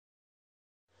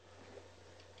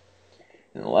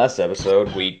In the last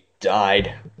episode, we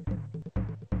died.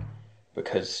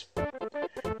 Because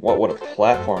what would a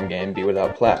platform game be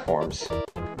without platforms?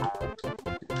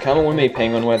 Come with me,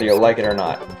 Penguin, whether you like it or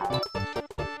not.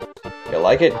 You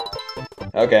like it?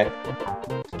 Okay.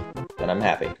 Then I'm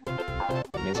happy.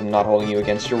 It means I'm not holding you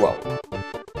against your will.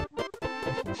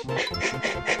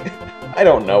 I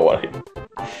don't know what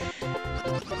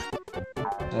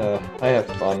I have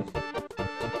fun.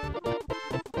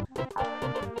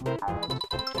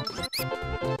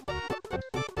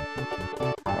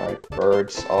 Alright,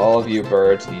 birds. All of you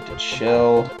birds need to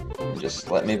chill and just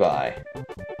let me by.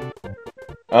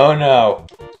 Oh no!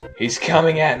 He's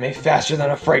coming at me faster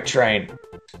than a freight train!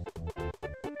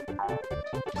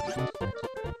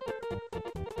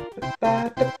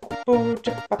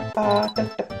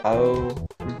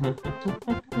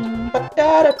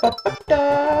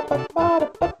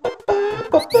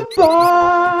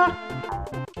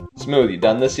 Smooth, you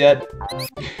done this yet?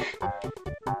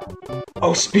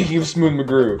 Oh, speaking of Smooth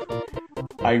McGroove,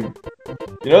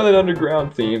 you know that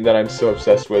underground theme that I'm so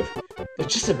obsessed with?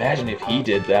 Just imagine if he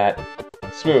did that.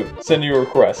 Smooth, send you a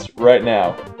request right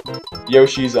now.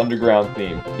 Yoshi's underground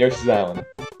theme. Yoshi's Island.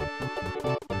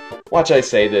 Watch I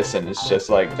say this and it's just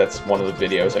like, that's one of the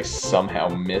videos I somehow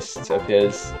missed of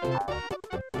his.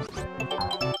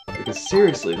 Because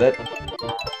seriously, that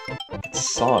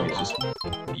song is just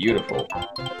beautiful.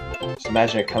 Just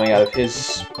imagine it coming out of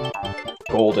his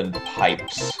golden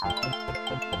pipes.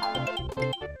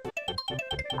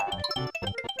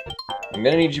 I'm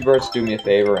gonna need you birds to do me a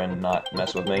favor and not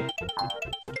mess with me.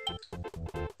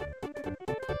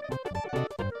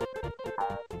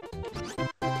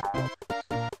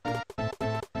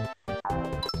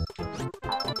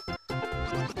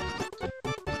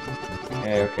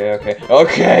 Okay.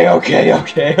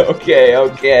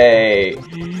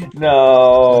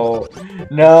 No.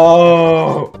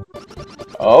 No.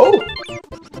 Oh?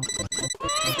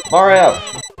 Mario!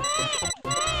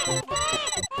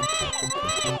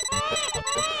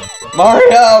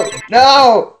 Mario!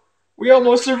 No! We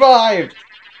almost survived!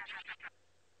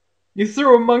 You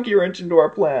threw a monkey wrench into our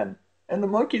plan, and the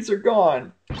monkeys are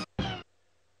gone.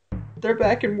 They're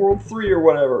back in World 3 or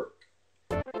whatever.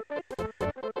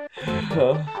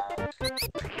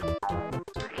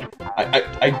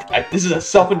 This is a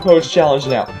self-imposed challenge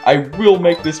now. I will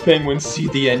make this penguin see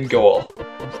the end goal.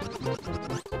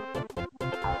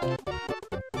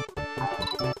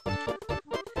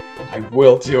 I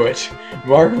will do it.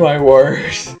 Mark my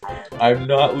words. I'm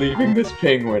not leaving this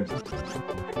penguin.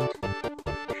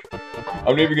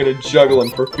 I'm not even gonna juggle him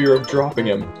for fear of dropping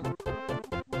him.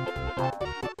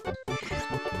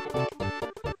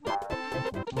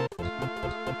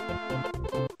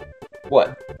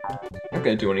 What? You're not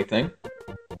gonna do anything.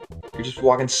 You're just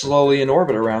walking slowly in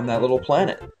orbit around that little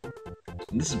planet.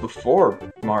 And this is before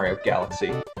Mario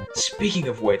Galaxy. Speaking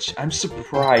of which, I'm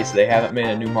surprised they haven't made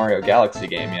a new Mario Galaxy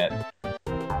game yet.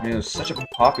 I mean, it was such a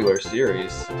popular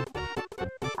series.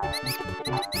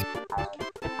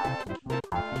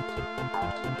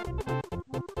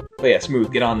 But yeah,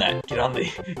 Smooth, get on that. Get on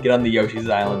the Yoshi's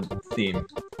Island theme.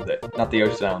 Not the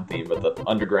Yoshi's Island theme, but the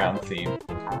underground theme.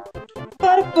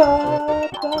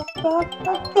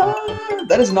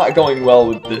 That is not going well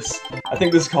with this. I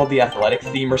think this is called the athletic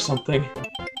theme or something.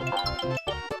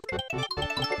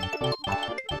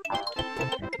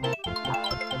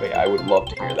 But yeah, I would love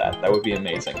to hear that. That would be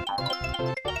amazing.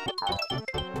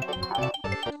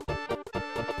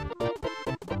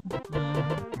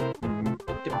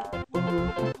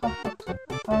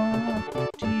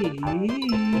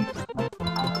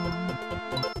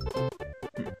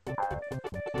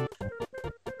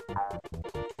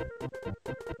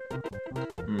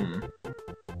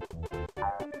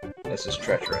 This is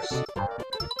treacherous.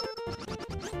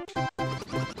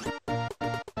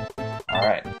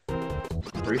 Alright.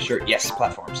 Pretty sure. Yes,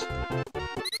 platforms.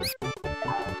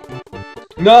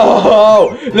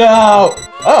 No! No!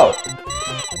 Oh!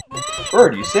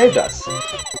 Bird, you saved us.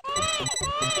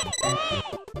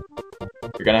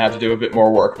 You're gonna have to do a bit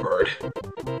more work, Bird.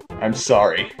 I'm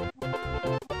sorry.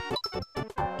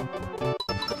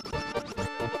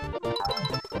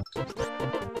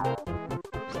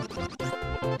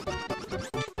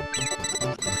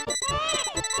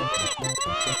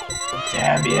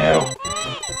 Damn you!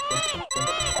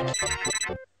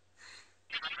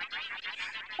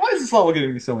 Why is this level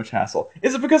giving me so much hassle?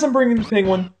 Is it because I'm bringing the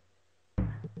penguin?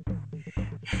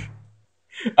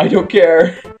 I don't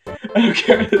care. I don't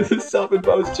care. This is a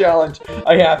self-imposed challenge.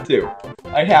 I have to.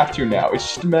 I have to now. It's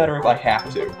just a matter of I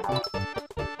have to.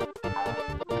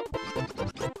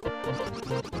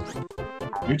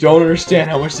 You don't understand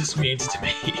how much this means to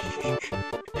me.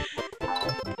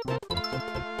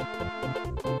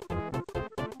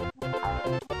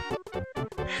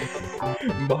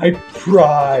 my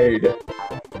pride!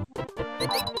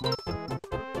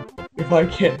 If I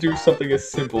can't do something as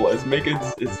simple as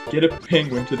get a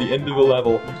penguin to the end of a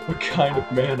level, what kind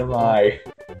of man am I?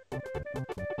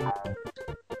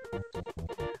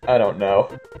 I don't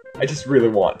know. I just really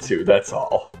want to, that's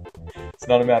all. It's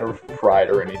not a matter of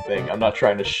pride or anything. I'm not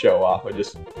trying to show off, I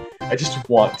just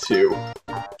want to.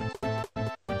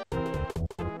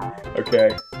 Okay.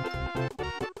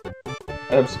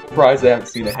 And I'm surprised I haven't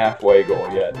seen a halfway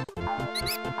goal yet.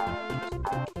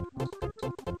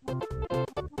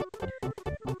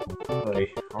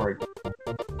 Alright.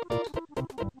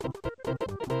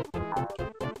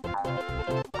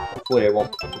 Hopefully I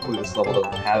won't complete this level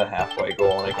doesn't have a halfway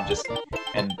goal and I can just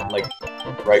end like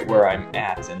right where I'm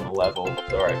at in the level,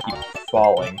 so I keep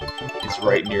falling. It's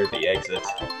right near the exit.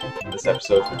 This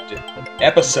episode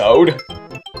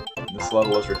This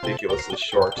level is ridiculously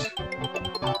short.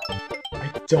 I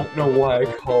don't know why I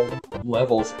call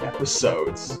levels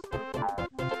episodes.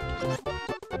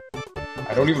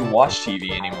 I don't even watch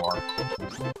TV anymore.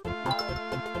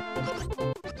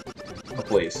 Oh,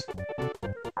 please.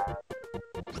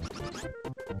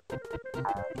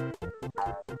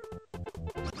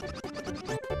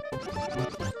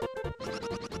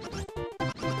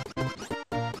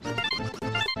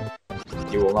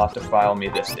 You will not defile me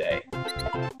this day.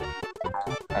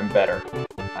 I'm better.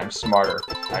 I'm smarter.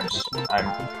 I'm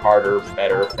harder,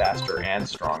 better, faster, and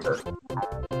stronger.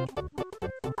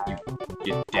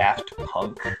 You daft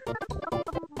punk.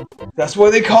 That's why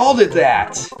they called it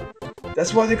that!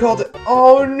 That's why they called it—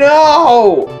 oh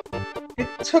no! It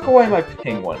took away my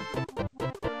penguin.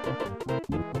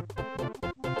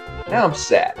 Now I'm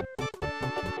sad.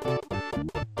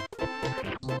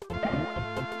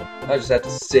 I just have to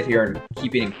sit here and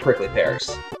keep eating prickly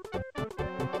pears.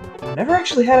 I've never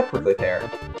actually had a prickly pear.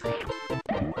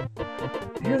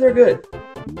 I hear they're good.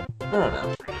 I don't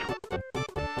know.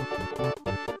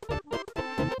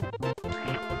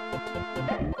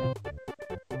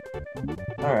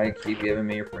 Alright, keep giving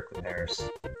me your prickly pears.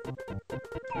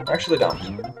 Actually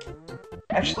don't.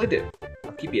 Actually do.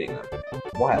 I'll keep eating them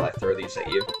while I throw these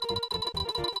at you.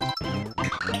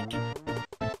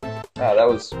 Oh, that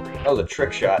was a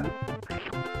trick shot.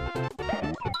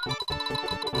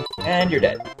 And you're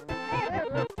dead.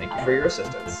 Thank you for your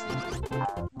assistance.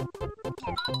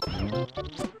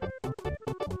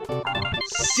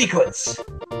 Secrets!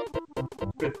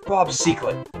 Good Bob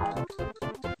Secret.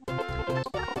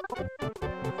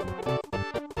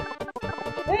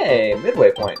 Hey,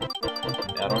 midway point.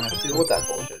 Now I don't have to deal with that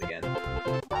bullshit again.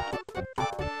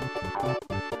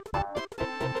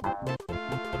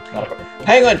 Not a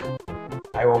penguin!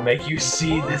 I will make you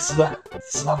see this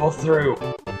level through.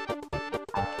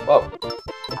 Whoa.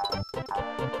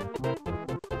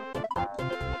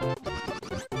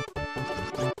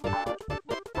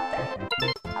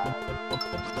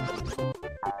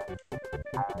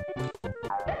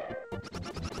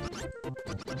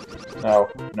 No,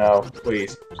 no,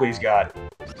 please, please, God.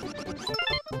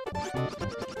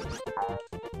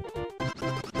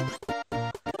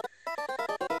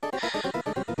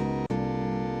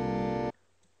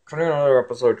 Cutting another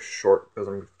episode short because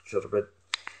I'm just a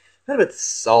bit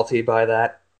salty by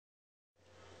that.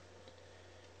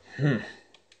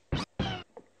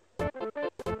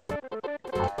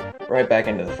 Right back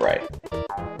into the fray.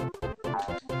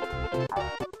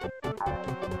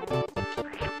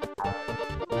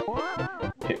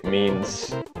 It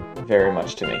means very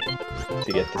much to me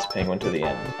to get this penguin to the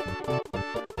end.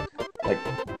 Like,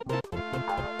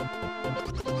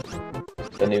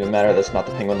 doesn't even matter that's not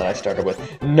the penguin that I started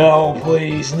with. No,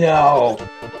 please, no!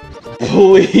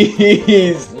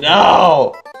 Please,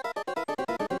 no!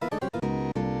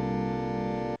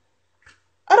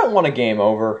 I don't want a game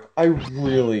over. I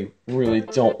really, really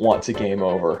don't want to game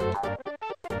over.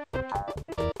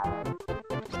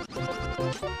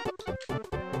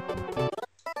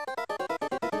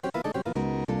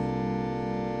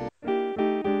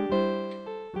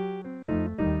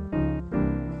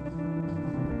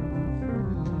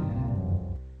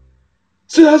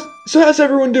 So how's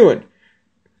everyone doing?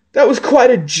 That was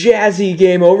quite a jazzy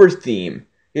game over theme.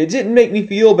 It didn't make me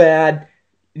feel bad.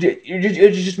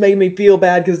 It just made me feel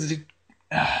bad because...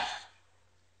 I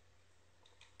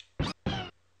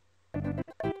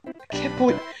can't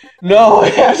believe... No, I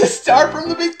have to start from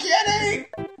the beginning!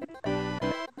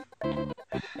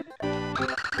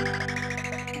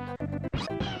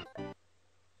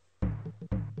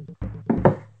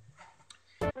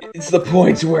 It's the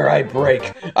point where I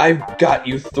break. I've got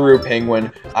you through,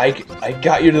 Penguin. I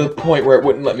got you to the point where it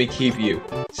wouldn't let me keep you.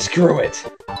 Screw it.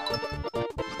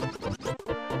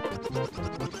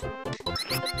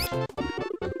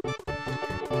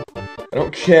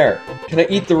 care. Can I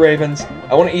eat the ravens?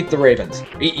 I want to eat the ravens.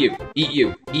 Eat you. Eat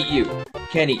you. Eat you.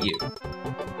 Can't eat you.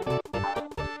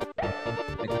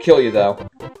 I can kill you, though.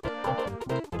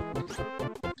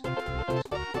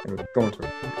 I'm going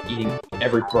to eating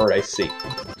every bird I see.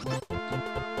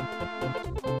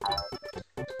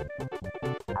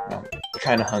 I'm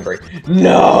kind of hungry.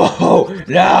 No!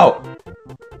 No!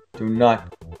 Do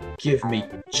not give me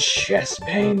chest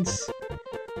pains.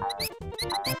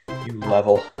 You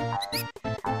level.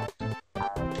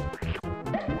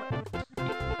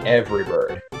 Every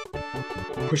bird.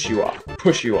 Push you off.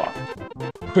 Push you off.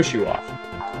 Push you off.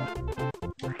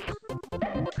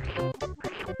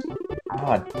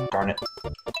 Ah, darn it.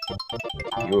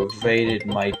 You evaded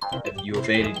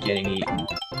getting eaten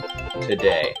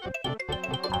today.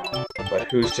 But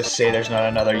who's to say there's not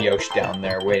another Yoshi down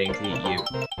there waiting to eat you?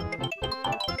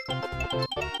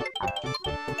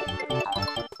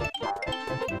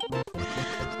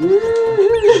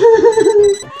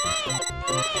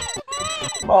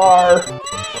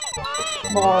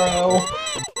 Maro.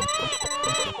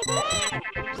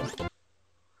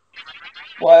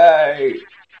 Why?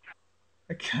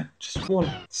 I can't just want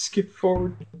to skip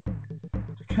forward.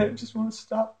 I kind of just want to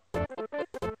stop. I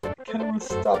kind of want to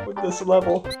stop with this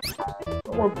level. I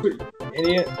don't want to put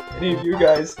any of you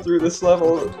guys through this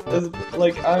level as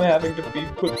like I'm having to be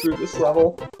put through this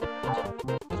level.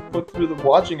 Put through the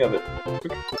watching of it.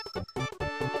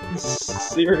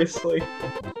 Seriously.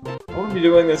 I won't be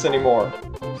doing this anymore.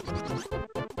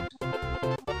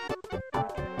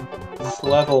 This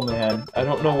level, man, I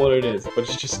don't know what it is, but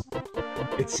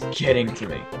it's getting to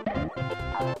me.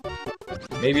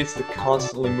 Maybe it's the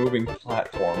constantly moving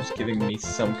platforms giving me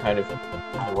some kind of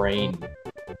brain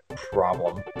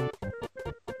problem.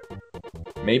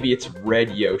 Maybe it's red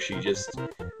Yoshi, just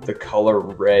the color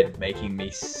red making me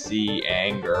see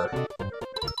anger.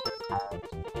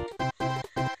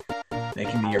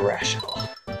 Making me irrational.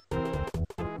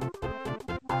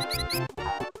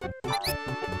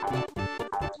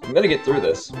 I'm gonna get through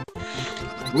this.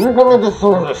 We're gonna get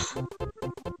through this!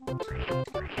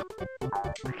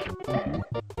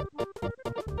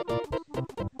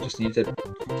 Just need to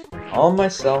calm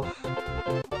myself.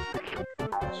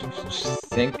 Just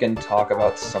think and talk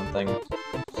about something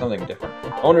different.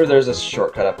 I wonder if there's a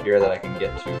shortcut up here that I can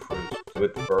get to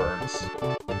with birds.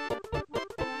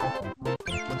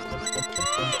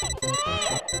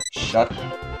 Shut.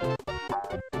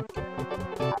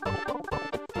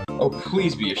 Oh,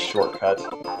 please be a shortcut.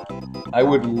 I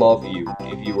would love you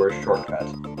if you were a shortcut.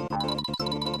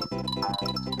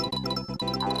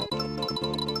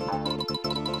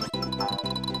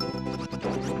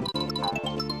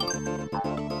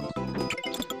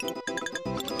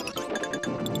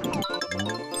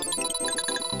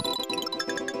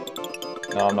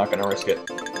 No, I'm not gonna risk it.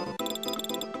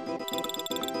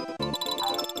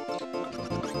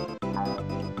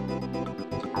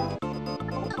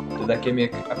 Did that give me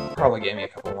probably gave me a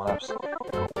couple one-ups.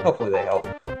 Hopefully they help.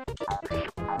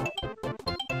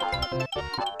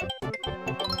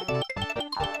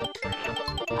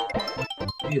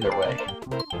 Either way.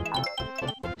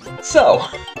 So,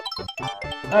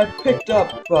 I picked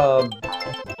up, what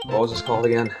was this called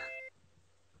again?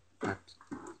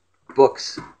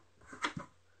 Books.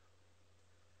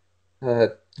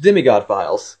 Demigod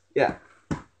Files. Yeah.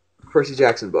 Percy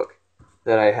Jackson book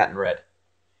that I hadn't read.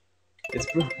 If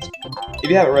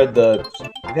you haven't read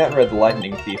the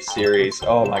Lightning Thief series,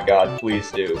 oh my god,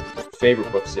 please do.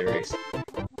 Favorite book series.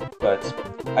 But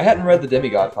I hadn't read the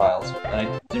Demigod Files, and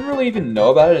I didn't really even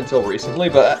know about it until recently,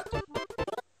 but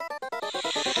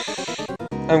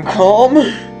I'm calm.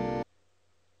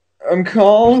 I'm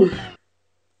calm.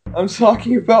 I'm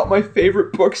talking about my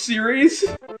favorite book series.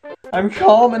 I'm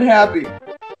calm and happy.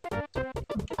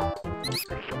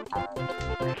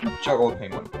 Juggle a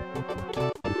penguin.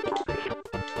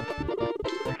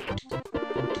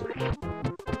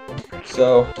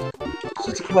 So, it's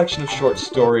just a collection of short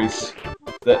stories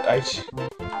that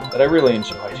I really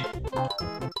enjoyed.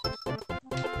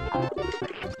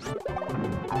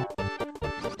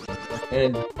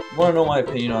 And want to know my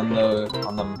opinion on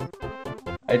them?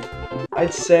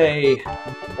 I'd say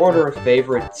order of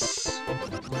favorites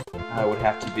would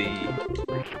have to be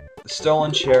the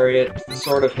Stolen Chariot, the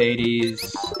Sword of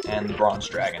Hades, and the Bronze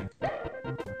Dragon.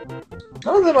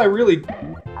 None of them I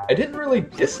didn't really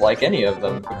dislike any of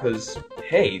them because,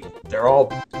 hey, they're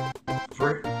all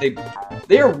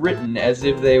they are written as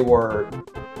if they were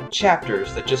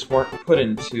chapters that just weren't put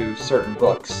into certain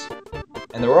books,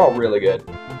 and they were all really good.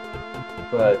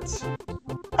 But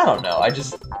I don't know. I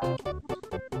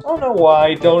don't know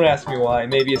why. Don't ask me why.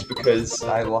 Maybe it's because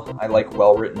I like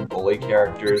well-written bully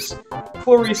characters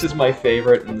Clarice is my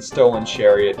favorite, and the Stolen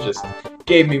Chariot just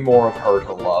gave me more of her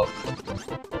to love.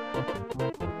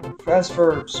 As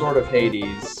for Sword of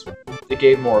Hades, it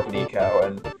gave more of Nico,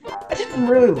 and I didn't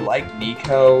really like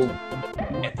Nico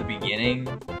at the beginning.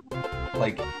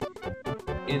 Like,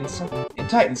 in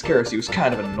Titan's Curse, he was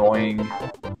kind of annoying,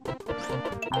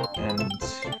 and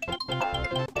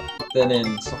then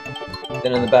in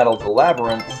the Battle of the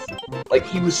Labyrinth, like,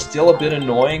 he was still a bit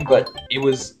annoying, but he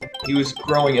was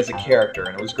growing as a character,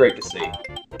 and it was great to see.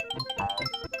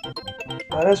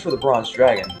 But as for the Bronze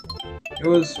Dragon, it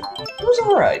was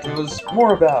alright. It was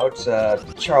more about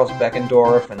Charles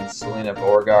Beckendorf and Selena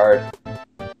Borgard,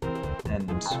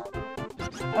 and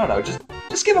I don't know,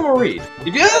 just give him a read.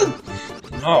 If you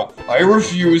no, I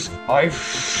refuse. I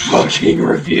fucking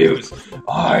refuse.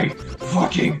 I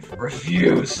fucking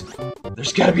refuse.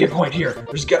 There's gotta be a point here.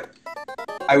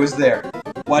 I was there.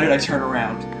 Why did I turn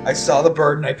around? I saw the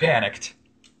bird and I panicked.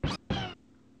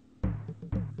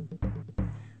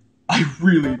 I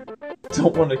really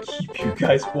don't want to keep you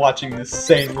guys watching this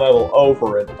same level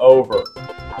over and over.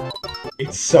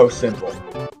 It's so simple.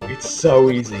 It's so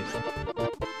easy.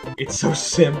 It's so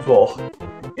simple.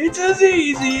 It's as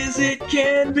easy as it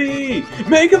can be.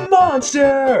 Make a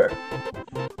monster!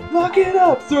 Lock it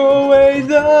up, throw away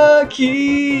the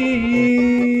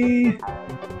key.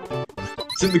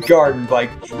 It's in the Garden by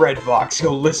Red Fox.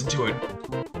 Go listen to it.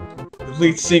 The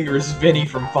lead singer is Vinny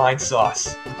from Vine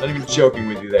Sauce. Not even joking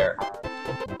with you there.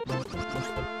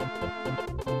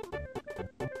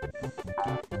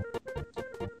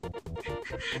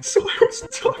 So I was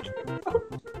talking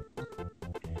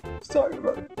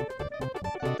about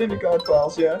Demigod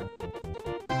Files, yeah?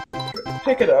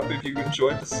 Pick it up if you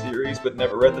enjoyed the series but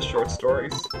never read the short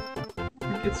stories.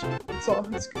 It's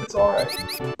alright.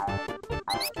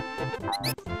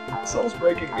 This level's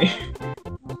breaking me.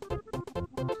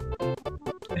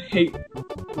 I hate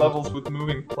levels with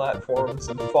moving platforms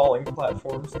and falling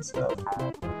platforms and stuff.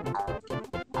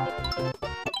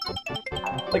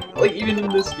 Like even in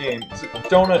this game,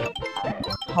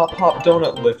 hop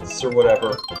donut lifts or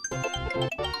whatever.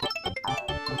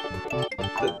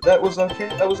 That was okay.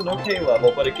 That was an okay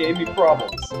level, but it gave me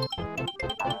problems. Oh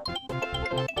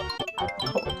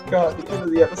my god, the end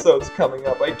of the episode's coming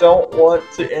up. I don't want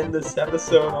to end this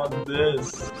episode on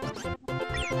this.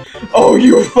 Oh,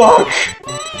 you fuck!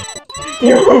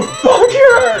 You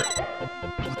fucker!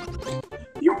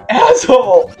 You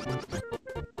asshole!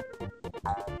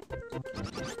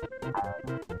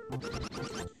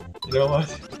 You know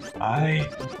what? I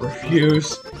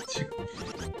refuse to...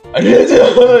 I didn't do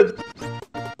it!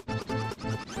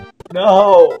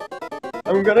 No!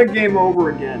 I'm gonna game over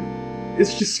again.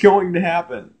 It's just going to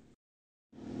happen.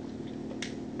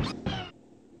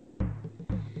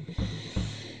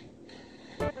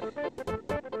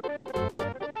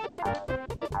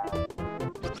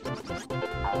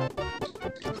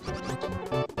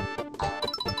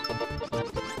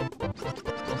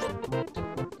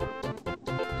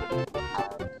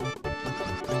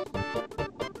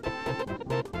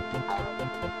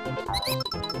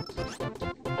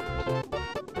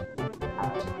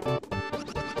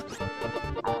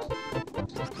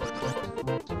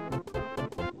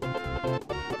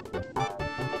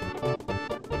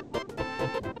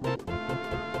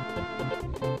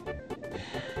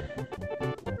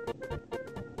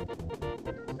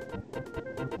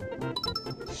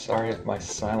 Sorry if my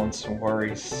silence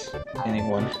worries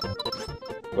anyone,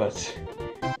 but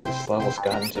this level's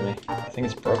gotten to me. I think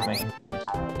it's broke me.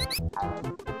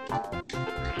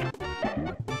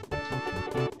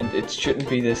 And it shouldn't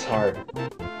be this hard.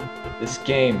 This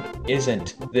game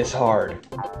isn't this hard.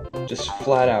 Just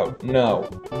flat out, no.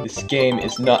 This game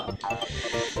is not a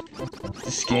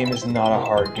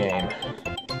hard game.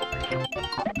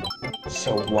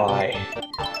 So why?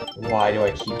 Why do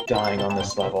I keep dying on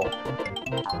this level?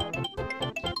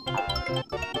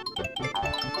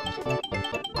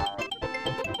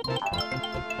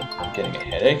 I'm getting a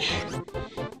headache.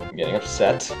 I'm getting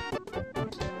upset.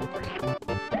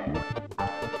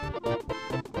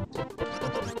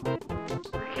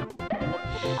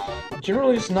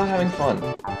 Generally just not having fun.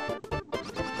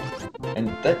 And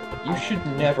that you should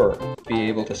never be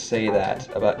able to say that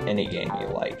about any game you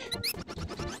like.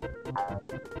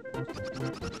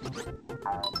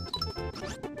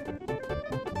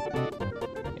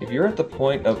 If you're at the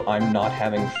point of I'm not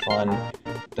having fun,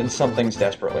 then something's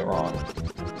desperately wrong.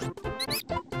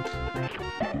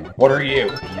 What are you?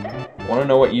 I want to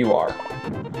know what you are.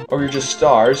 Or you're just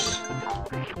stars.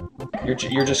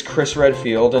 You're just Chris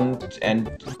Redfield and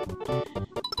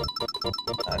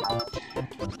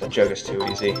that joke is too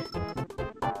easy.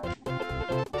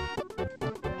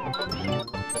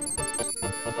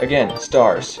 Again,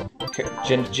 stars.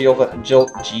 Jill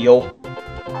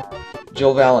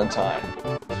Valentine.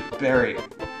 Barry,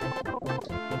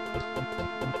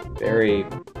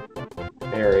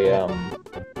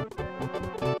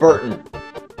 Burton.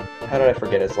 How did I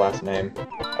forget his last name?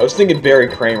 I was thinking Barry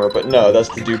Kramer, but no, that's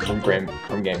the dude from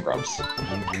Game Grumps.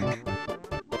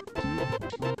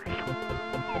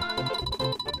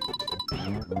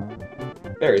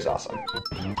 Barry's awesome.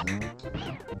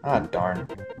 Ah, darn.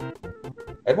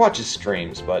 I'd watch his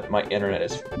streams, but my internet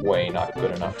is way not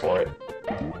good enough for it.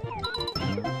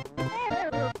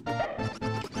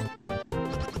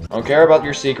 I don't care about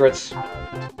your secrets.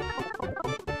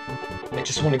 I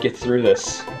just want to get through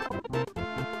this.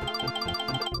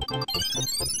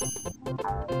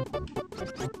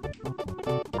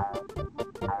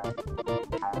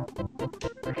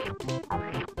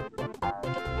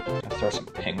 I'll throw some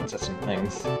penguins at some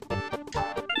things.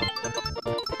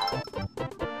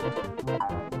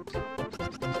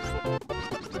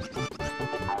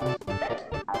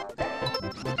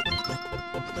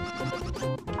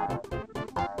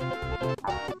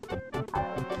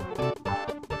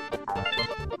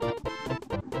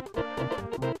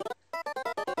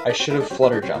 I should have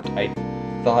flutter jumped. I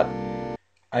thought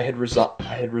I had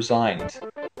resigned.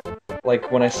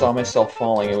 Like, when I saw myself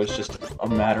falling, it was just a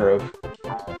matter of,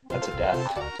 that's a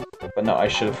death. But no, I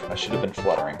should have been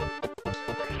fluttering.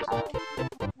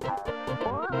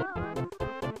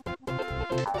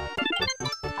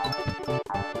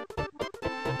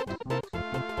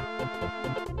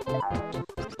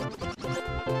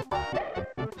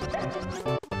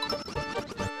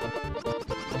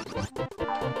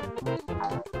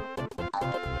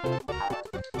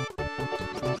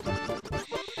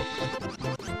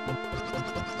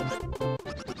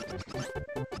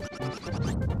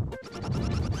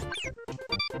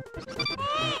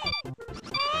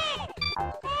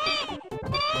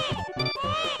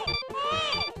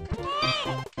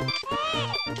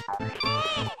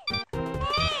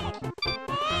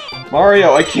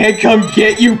 Mario, I can't come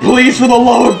get you, please, for the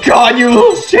love of God, you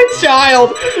little shit child!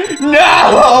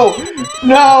 No!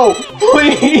 No!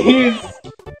 Please!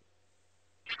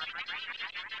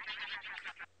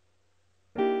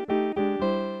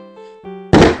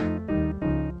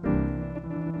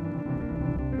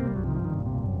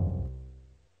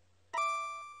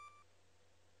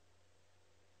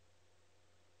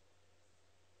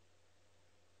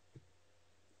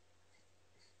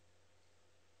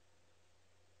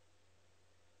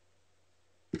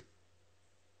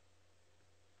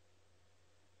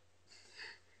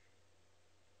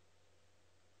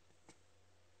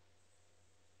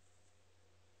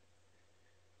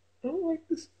 I don't like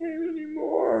this game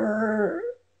anymore.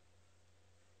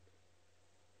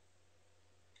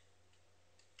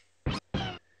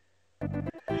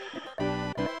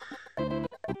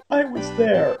 I was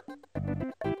there.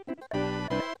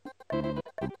 I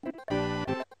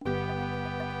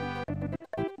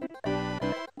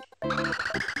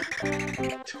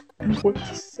don't know what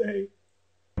to say.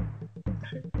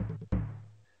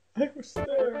 I was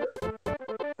there.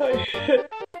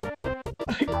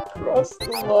 I crossed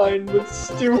the line, but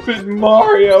stupid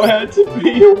Mario had to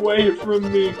be away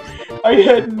from me. I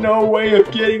had no way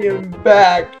of getting him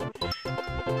back.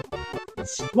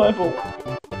 This level...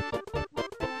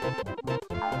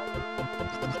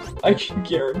 I can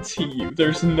guarantee you,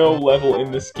 there's no level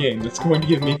in this game that's going to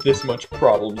give me this much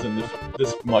problems and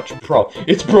this much problem.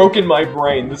 It's broken my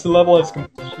brain. This level has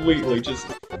completely just...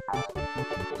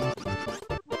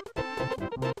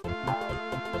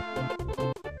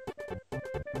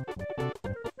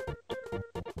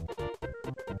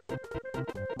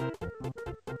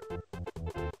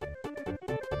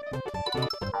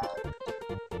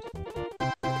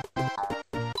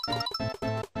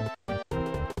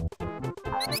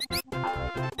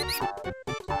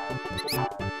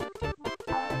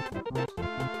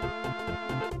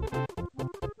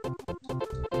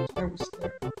 I was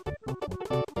there.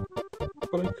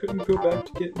 But I couldn't go back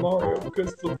to get Mario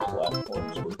because the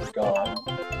platforms were gone.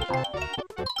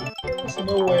 There's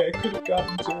no way I could have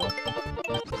gotten to him.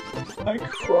 I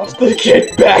crossed the...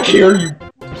 Get back here, you...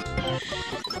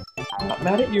 I'm not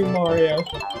mad at you, Mario.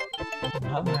 I'm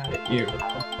not mad at you.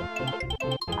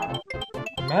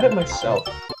 I'm mad at myself.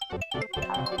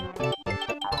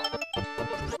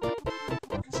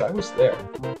 Because I was there.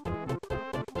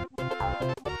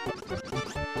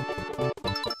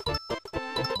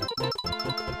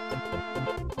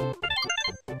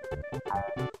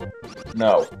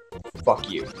 No.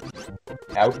 Fuck you.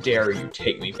 How dare you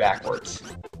take me backwards?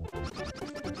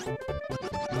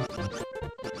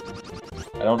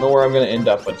 I don't know where I'm gonna end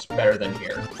up, but it's better than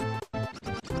here.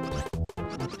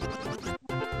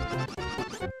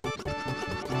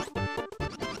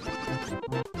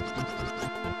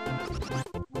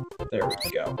 There we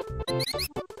go.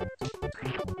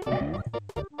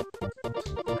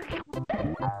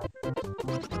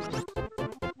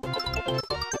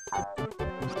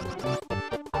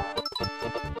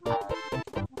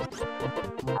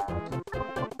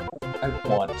 I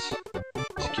want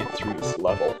to get through this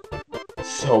level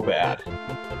so bad.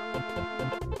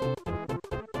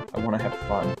 I want to have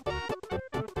fun.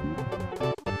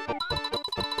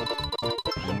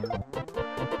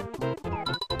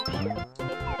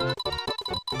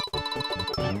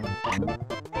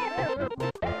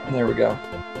 There we go.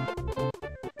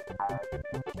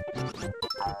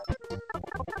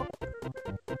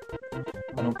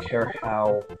 I don't care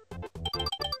how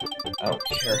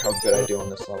good I do on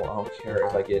this level. I don't care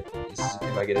if I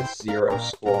get a 0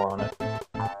 score on it.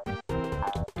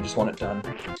 I just want it done.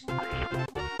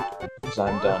 Because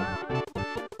I'm done.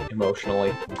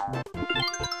 Emotionally.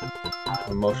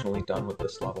 I'm emotionally done with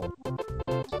this level.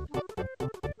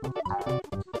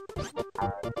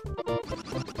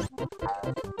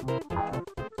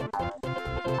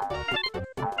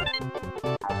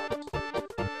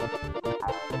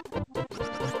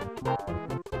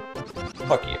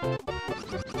 Fuck you.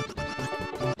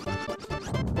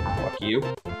 Fuck you.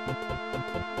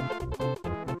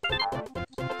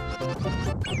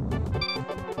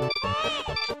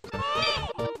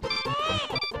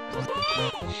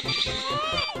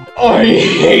 I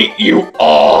hate you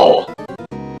all!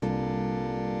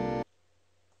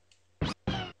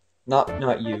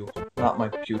 Not you. Not my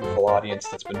beautiful audience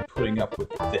that's been putting up with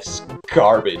this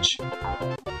garbage.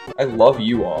 I love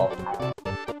you all.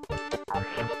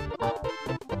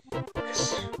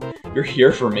 You're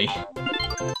here for me.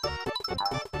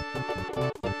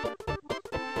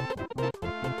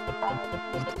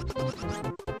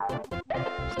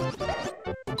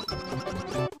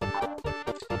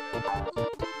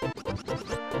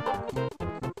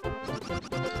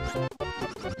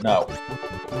 No.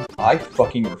 I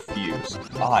fucking refuse.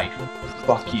 I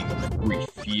fucking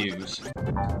refuse.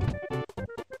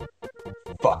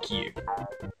 Fuck you.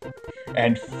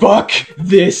 And fuck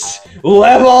this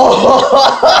level!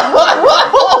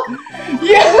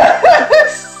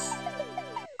 Yes!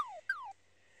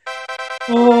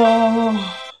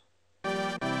 Oh.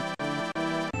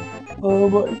 Oh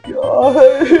my god.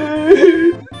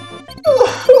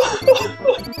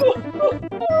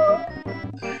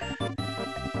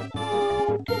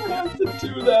 I'm gonna have to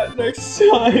do that next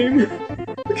time.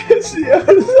 Because the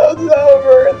episode's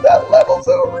over and that level's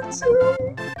over too.